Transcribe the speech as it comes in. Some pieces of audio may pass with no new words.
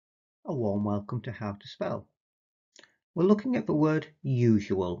A warm welcome to How to Spell. We're looking at the word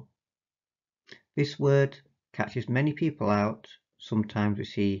usual. This word catches many people out. Sometimes we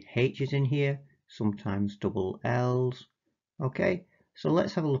see H's in here, sometimes double L's. Okay, so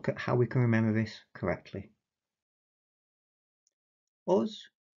let's have a look at how we can remember this correctly. Us,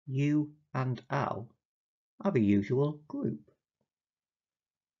 you and Al are the usual group.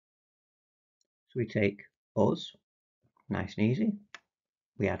 So we take us, nice and easy.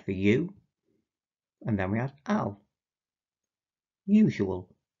 We add the you, and then we add Al. Usual.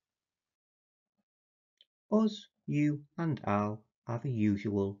 Us, you and Al are the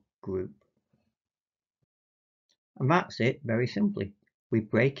usual group. And that's it very simply. We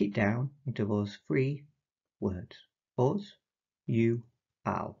break it down into those three words. Us, you,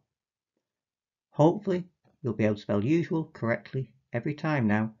 Al. Hopefully you'll be able to spell usual correctly every time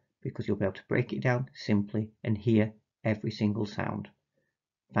now, because you'll be able to break it down simply and hear every single sound.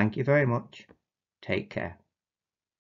 Thank you very much. Take care.